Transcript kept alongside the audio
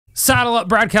Saddle up,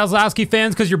 Brad Keselowski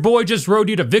fans, because your boy just rode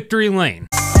you to victory lane.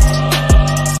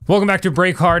 Welcome back to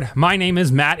Break Hard. My name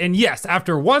is Matt, and yes,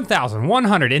 after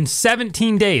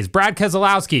 1,117 days, Brad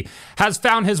Keselowski has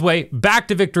found his way back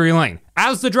to victory lane.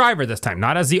 As the driver this time,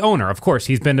 not as the owner. Of course,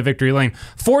 he's been to victory lane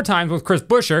 4 times with Chris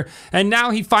Buescher, and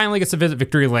now he finally gets to visit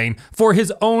victory lane for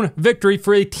his own victory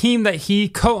for a team that he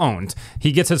co-owned.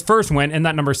 He gets his first win in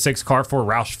that number 6 car for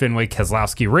Roush Fenway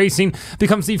Keselowski Racing,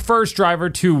 becomes the first driver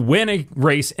to win a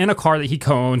race in a car that he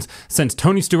co-owns since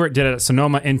Tony Stewart did it at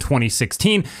Sonoma in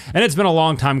 2016, and it's been a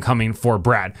long time coming for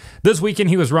Brad. This weekend,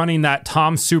 he was running that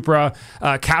Tom Supra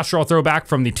Castrol throwback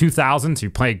from the 2000s. You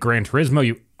played Gran Turismo.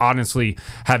 You honestly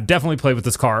have definitely played with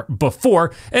this car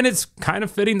before, and it's kind of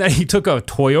fitting that he took a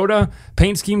Toyota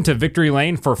paint scheme to victory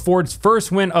lane for Ford's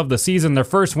first win of the season, their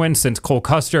first win since Cole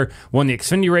Custer won the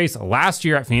Xfinity race last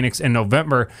year at Phoenix in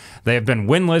November. They have been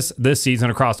winless this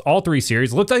season across all 3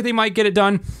 series. Looked like they might get it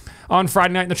done on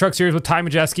Friday night in the Truck Series with Ty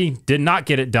Majeski. Did not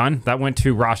get it done. That went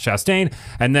to Ross Chastain,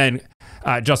 and then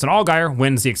Justin Allgaier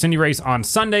wins the Xfinity race on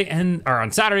Saturday,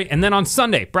 and then on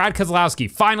Sunday, Brad Keselowski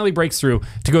finally breaks through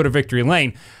to go to victory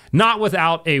lane. Not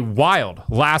without a wild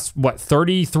last,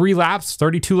 32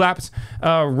 laps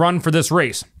run for this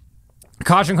race.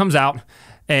 Caution comes out,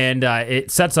 and it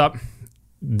sets up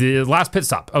the last pit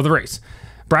stop of the race.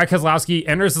 Brad Keselowski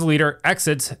enters as the leader,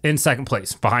 exits in second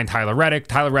place behind Tyler Reddick.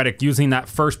 Tyler Reddick using that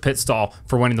first pit stall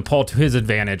for winning the pole to his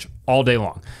advantage all day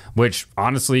long, which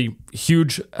honestly,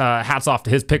 huge hats off to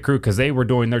his pit crew because they were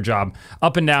doing their job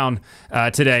up and down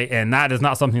today, and that is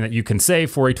not something that you can say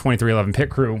for a 2311 pit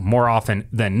crew more often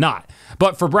than not.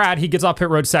 But for Brad, he gets off pit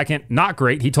road second. Not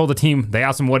great. He told the team, they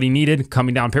asked him what he needed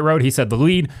coming down pit road. He said the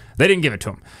lead. They didn't give it to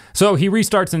him. So he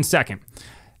restarts in second,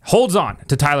 holds on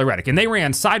to Tyler Reddick, and they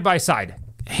ran side by side,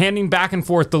 handing back and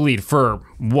forth the lead for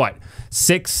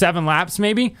 6-7 laps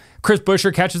maybe. Chris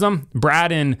Buescher catches them.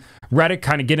 Brad and Reddick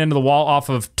kind of get into the wall off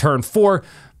of turn 4.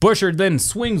 Buescher then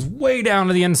swings way down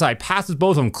to the inside, passes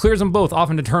both of them, clears them both off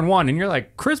into turn 1, and you're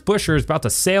like, Chris Buescher is about to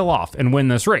sail off and win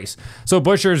this race. So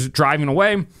Buescher's driving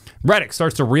away. Reddick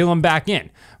starts to reel him back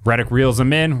in. Reddick reels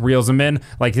him in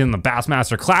like in the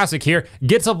Bassmaster Classic here,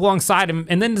 gets up alongside him,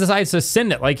 and then decides to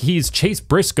send it like he's Chase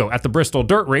Briscoe at the Bristol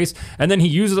Dirt Race, and then he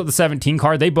uses up the 17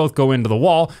 car. They both go into the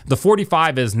wall. The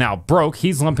 45 is now broke.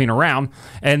 He's limping around,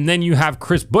 and then you have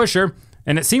Chris Buescher,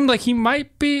 and it seemed like he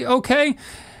might be okay,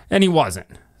 and he wasn't.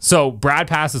 So Brad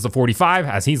passes the 45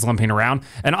 as he's limping around.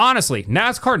 And honestly,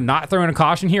 NASCAR not throwing a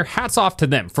caution here, hats off to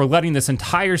them for letting this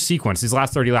entire sequence, these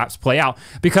last 30 laps, play out,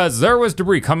 because there was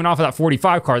debris coming off of that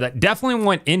 45 car that definitely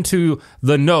went into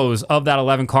the nose of that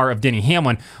 11 car of Denny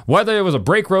Hamlin, whether it was a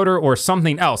brake rotor or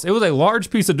something else. It was a large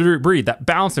piece of debris that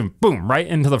bounced and boom, right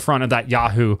into the front of that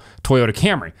Yahoo Toyota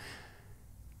Camry.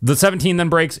 The 17 then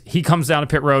breaks. He comes down to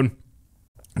pit road.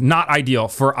 Not ideal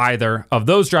for either of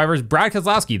those drivers. Brad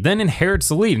Keselowski then inherits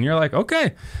the lead, and you're like,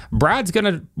 okay, Brad's going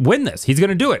to win this. He's going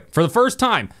to do it. For the first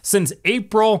time since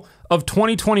April of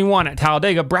 2021 at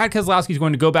Talladega, Brad Keselowski is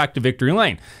going to go back to victory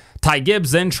lane. Ty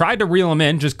Gibbs then tried to reel him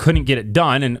in, just couldn't get it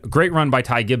done, and great run by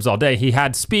Ty Gibbs all day. He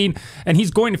had speed, and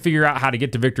he's going to figure out how to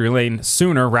get to victory lane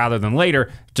sooner rather than later.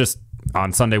 Just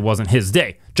on Sunday wasn't his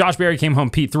day. Josh Berry came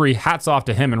home P3. Hats off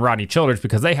to him and Rodney Childers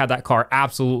because they had that car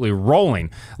absolutely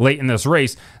rolling late in this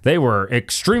race. They were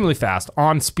extremely fast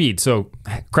on speed, so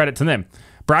credit to them.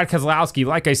 Brad Keselowski,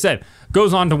 like I said,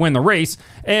 goes on to win the race.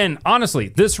 And honestly,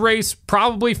 this race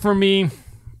probably for me,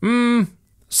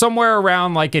 somewhere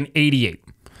around like an 88.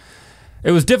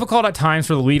 It was difficult at times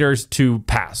for the leaders to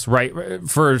pass, right?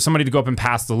 For somebody to go up and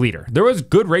pass the leader. There was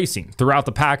good racing throughout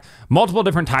the pack, multiple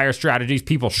different tire strategies,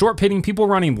 people short pitting, people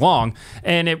running long,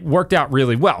 and it worked out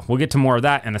really well. We'll get to more of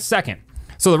that in a second.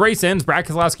 So the race ends, Brad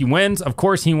Keselowski wins. Of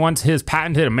course, he wants his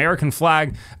patented American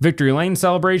flag victory lane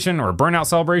celebration or burnout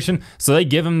celebration. So they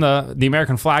give him the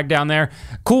American flag down there.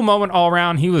 Cool moment all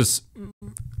around. He was,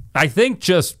 I think,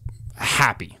 just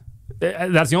happy.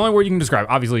 That's the only word you can describe.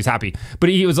 Obviously, he's happy, but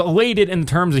he was elated in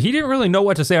terms of he didn't really know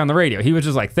what to say on the radio. He was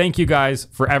just like, thank you guys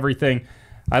for everything.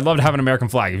 I'd love to have an American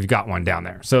flag if you've got one down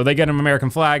there. So they get him an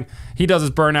American flag. He does his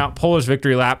burnout Polish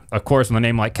victory lap. Of course, with a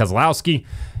name like Keselowski,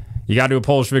 you got to do a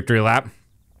Polish victory lap.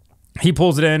 He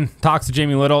pulls it in, talks to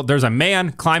Jamie Little. There's a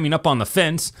man climbing up on the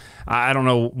fence. I don't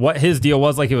know what his deal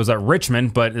was, like it was at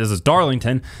Richmond, but this is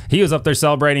Darlington. He was up there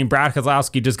celebrating. Brad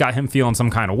Keselowski just got him feeling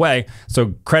some kind of way,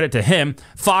 so credit to him.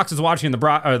 Fox is watching the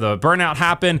burnout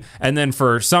happen, and then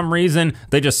for some reason,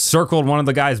 they just circled one of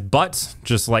the guys' butts,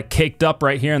 just like caked up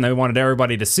right here, and they wanted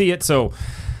everybody to see it. So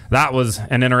That was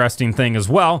an interesting thing as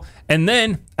well. And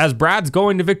then as Brad's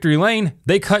going to victory lane,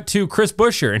 they cut to Chris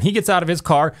Buescher, and he gets out of his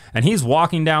car and he's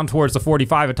walking down towards the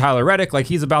 45 of Tyler Reddick like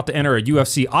he's about to enter a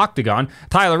UFC octagon.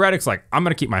 Tyler Reddick's like, I'm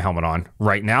going to keep my helmet on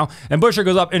right now. And Buescher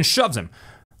goes up and shoves him.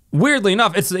 Weirdly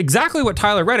enough, it's exactly what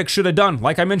Tyler Reddick should have done,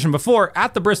 like I mentioned before,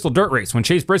 at the Bristol Dirt Race. When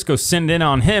Chase Briscoe sent in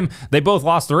on him, they both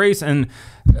lost the race, and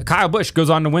Kyle Busch goes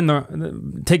on to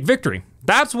win take victory.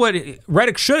 That's what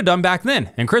Reddick should have done back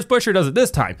then, and Chris Buescher does it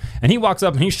this time. And he walks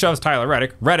up and he shoves Tyler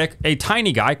Reddick. Reddick, a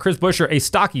tiny guy, Chris Buescher, a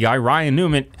stocky guy, Ryan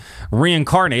Newman,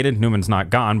 reincarnated. Newman's not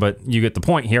gone, but you get the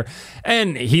point here.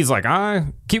 And he's like,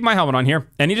 keep my helmet on here.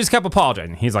 And he just kept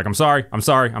apologizing. He's like, I'm sorry.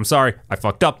 I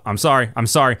fucked up. I'm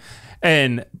sorry.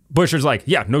 And Buescher's like,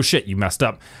 yeah, no shit, you messed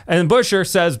up. And Buescher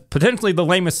says potentially the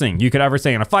lamest thing you could ever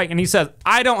say in a fight. And he says,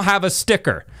 I don't have a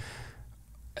sticker.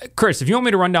 Chris, if you want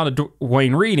me to run down to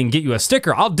Dwayne Reed and get you a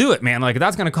sticker, I'll do it, man. Like,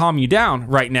 that's going to calm you down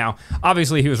right now.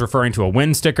 Obviously, he was referring to a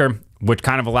win sticker, which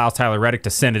kind of allows Tyler Reddick to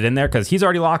send it in there because he's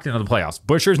already locked into the playoffs.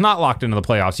 Buescher's not locked into the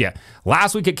playoffs yet.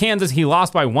 Last week at Kansas, he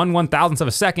lost by 1/1000th of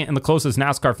a second in the closest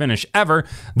NASCAR finish ever.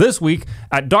 This week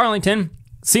at Darlington,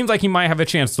 seems like he might have a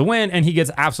chance to win, and he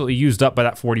gets absolutely used up by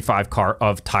that 45 car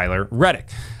of Tyler Reddick.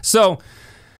 So,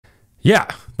 yeah,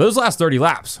 those last 30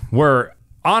 laps were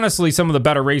honestly some of the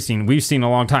better racing we've seen in a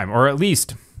long time, or at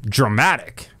least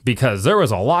dramatic, because there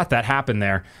was a lot that happened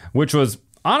there, which was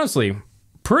honestly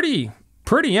pretty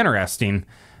interesting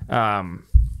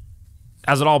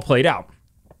as it all played out.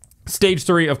 Stage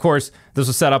 3, of course, this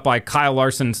was set up by Kyle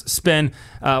Larson's spin.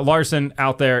 Larson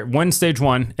out there wins stage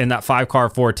 1 in that 5-car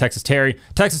for Texas Terry.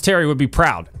 Texas Terry would be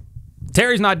proud.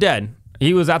 Terry's not dead.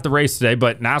 He was at the race today,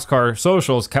 but NASCAR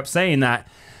socials kept saying that.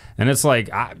 And it's like,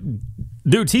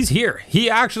 dudes, he's here. He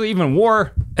actually even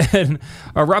wore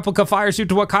a replica fire suit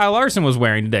to what Kyle Larson was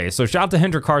wearing today. So shout out to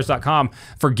HendrickCars.com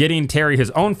for getting Terry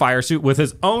his own fire suit with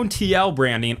his own TL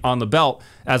branding on the belt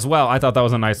as well. I thought that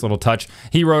was a nice little touch.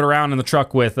 He rode around in the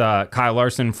truck with Kyle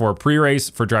Larson for pre-race,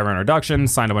 for driver introduction,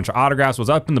 signed a bunch of autographs, was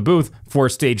up in the booth for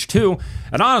stage 2.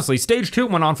 And honestly, stage 2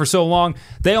 went on for so long,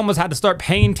 they almost had to start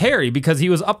paying Terry because he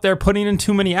was up there putting in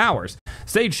too many hours.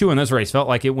 Stage 2 in this race felt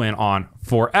like it went on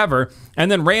forever.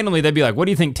 And then randomly they'd be like, what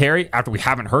do you think, Terry? After we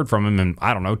haven't heard from him in,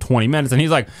 I don't know, 20 minutes. And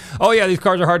he's like, oh yeah, these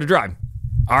cars are hard to drive.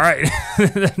 All right.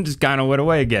 Then just kind of went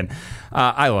away again.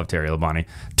 I love Terry Labonte.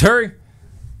 Terry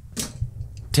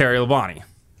Labonte.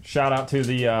 Shout out to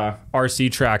the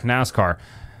RC Track NASCAR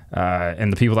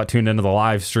and the people that tuned into the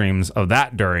live streams of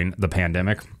that during the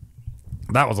pandemic.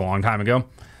 That was a long time ago.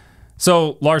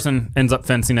 So Larson ends up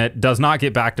fencing it, does not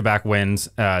get back-to-back wins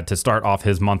to start off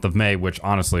his month of May, which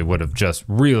honestly would have just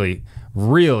really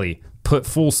put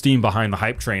full steam behind the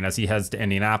hype train as he heads to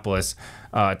Indianapolis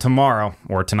tomorrow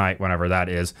or tonight, whenever that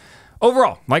is.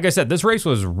 Overall, like I said, this race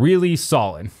was really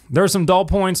solid. There were some dull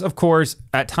points, of course.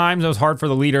 At times, it was hard for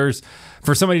the leaders,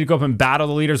 for somebody to go up and battle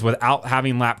the leaders without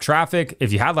having lap traffic.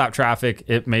 If you had lap traffic,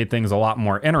 it made things a lot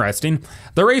more interesting.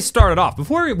 The race started off,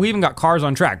 before we even got cars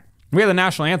on track, we had the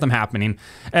national anthem happening,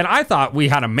 and I thought we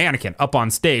had a mannequin up on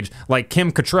stage, like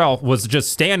Kim Cattrall was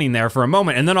just standing there for a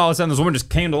moment, and then all of a sudden this woman just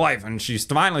came to life, and she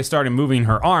finally started moving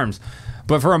her arms.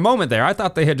 But for a moment there, I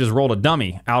thought they had just rolled a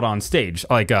dummy out on stage,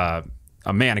 like a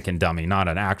mannequin dummy, not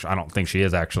an actual. I don't think she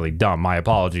is actually dumb. My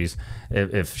apologies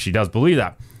if she does believe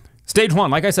that. Stage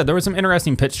 1, like I said, there was some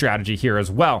interesting pit strategy here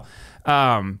as well.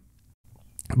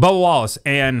 Bubba Wallace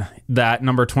and that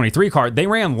number 23 car, they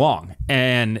ran long.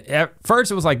 And at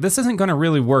first it was like, this isn't going to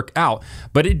really work out.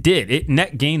 But it did. It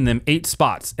net gained them 8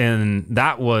 spots. And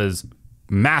that was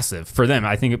massive for them.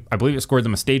 I believe it scored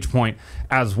them a stage point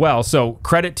as well. So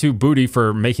credit to Booty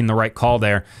for making the right call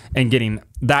there and getting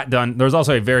that done. There was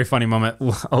also a very funny moment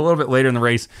a little bit later in the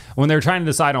race when they were trying to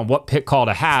decide on what pit call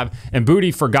to have, and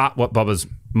Booty forgot what Bubba's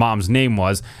mom's name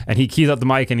was, and he keys up the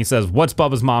mic and he says, what's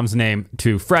Bubba's mom's name,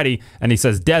 to Freddie, and he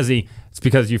says, Desi. It's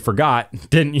because you forgot,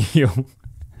 didn't you?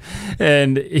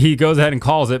 And he goes ahead and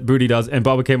calls it, Booty does, and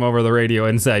Bubba came over the radio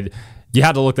and said, you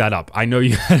had to look that up. I know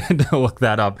you had to look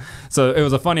that up. So it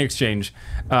was a funny exchange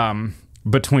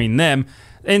between them.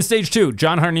 In stage 2,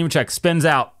 John Hunter Nemechek spins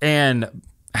out and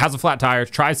has a flat tire,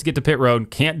 tries to get to pit road,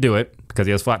 can't do it because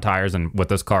he has flat tires, and with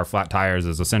this car, flat tires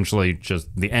is essentially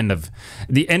just the end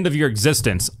of your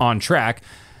existence on track.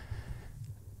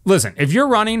 Listen, if you're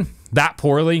running that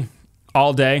poorly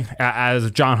all day,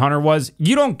 as John Hunter was,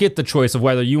 you don't get the choice of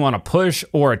whether you want to push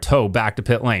or a tow back to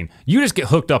pit lane. You just get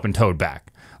hooked up and towed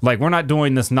back. Like, we're not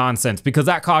doing this nonsense, because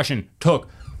that caution took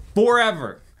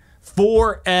forever,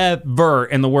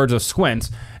 in the words of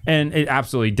Squints, and it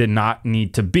absolutely did not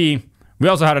need to be. We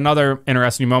also had another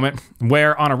interesting moment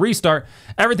where on a restart,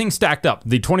 everything stacked up.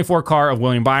 The 24 car of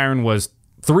William Byron was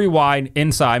 3 wide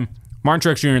inside.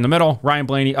 Martin Truex Jr. in the middle. Ryan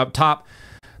Blaney up top.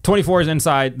 24 is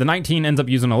inside. The 19 ends up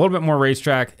using a little bit more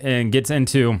racetrack and gets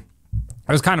into,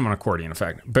 it was kind of an accordion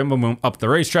effect. Boom, boom, boom, up the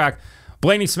racetrack.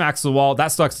 Blaney smacks the wall. That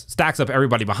stacks up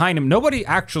everybody behind him. Nobody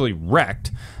actually wrecked,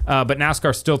 but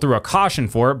NASCAR still threw a caution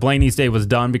for it. Blaney's day was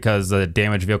done because the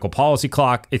damaged vehicle policy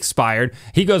clock expired.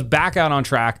 He goes back out on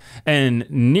track and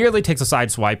nearly takes a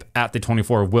side swipe at the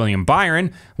 24 William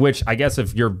Byron, which I guess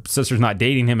if your sister's not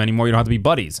dating him anymore, you don't have to be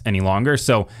buddies any longer.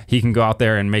 So he can go out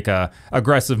there and make a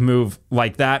aggressive move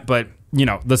like that. But you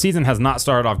know, the season has not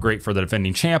started off great for the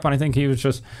defending champ, and I think he was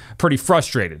just pretty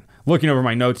frustrated. Looking over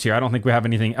my notes here, I don't think we have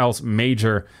anything else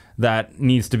major that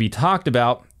needs to be talked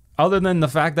about other than the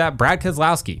fact that Brad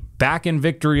Keselowski back in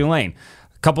victory lane.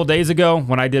 A couple days ago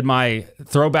when I did my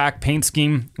throwback paint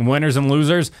scheme winners and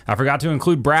losers, I forgot to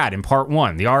include Brad in part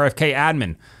 1. The RFK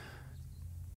admin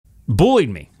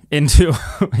bullied me into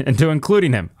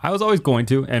including him. I was always going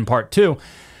to in part 2.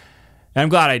 And I'm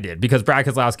glad I did, because Brad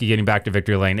Keselowski getting back to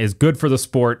victory lane is good for the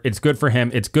sport. It's good for him.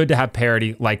 It's good to have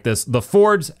parity like this. The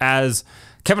Fords, as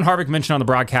Kevin Harvick mentioned on the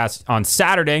broadcast on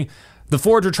Saturday, the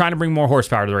Fords are trying to bring more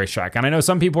horsepower to the racetrack. And I know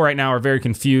some people right now are very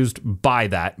confused by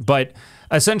that, but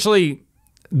essentially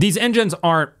these engines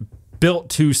aren't built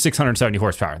to 670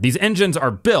 horsepower. These engines are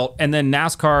built, and then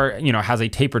NASCAR, you know, has a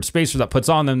tapered spacer that puts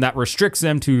on them that restricts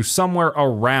them to somewhere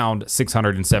around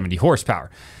 670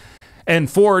 horsepower. And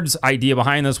Ford's idea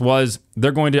behind this was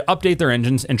they're going to update their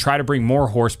engines and try to bring more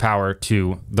horsepower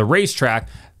to the racetrack.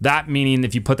 That meaning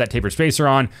if you put that tapered spacer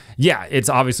on, yeah, it's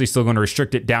obviously still going to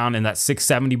restrict it down in that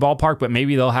 670 ballpark, but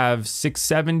maybe they'll have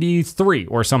 673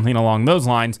 or something along those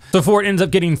lines. So Ford ends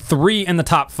up getting 3 in the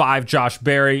top 5, Josh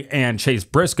Berry and Chase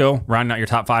Briscoe, rounding out your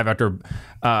top 5 after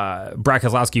Brad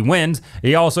Keselowski wins.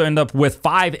 He also ended up with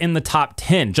 5 in the top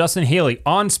 10. Justin Haley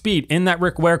on speed in that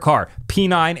Rick Ware car,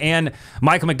 P9, and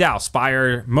Michael McDowell,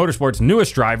 Spire Motorsports'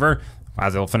 newest driver,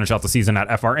 as they'll finish out the season at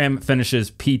FRM, finishes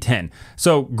P10.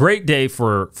 So great day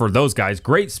for those guys.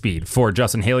 Great speed for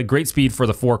Justin Haley. Great speed for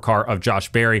the 4 car of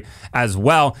Josh Berry as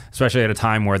well, especially at a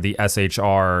time where the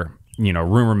SHR, you know,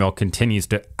 rumor mill continues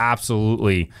to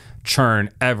absolutely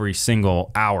churn every single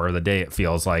hour of the day, it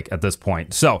feels like at this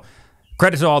point. So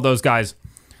credit to all those guys.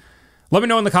 Let me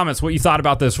know in the comments what you thought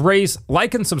about this race.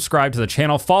 Like and subscribe to the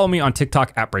channel. Follow me on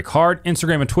TikTok at BreakHard,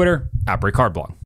 Instagram and Twitter at BreakHardBlog.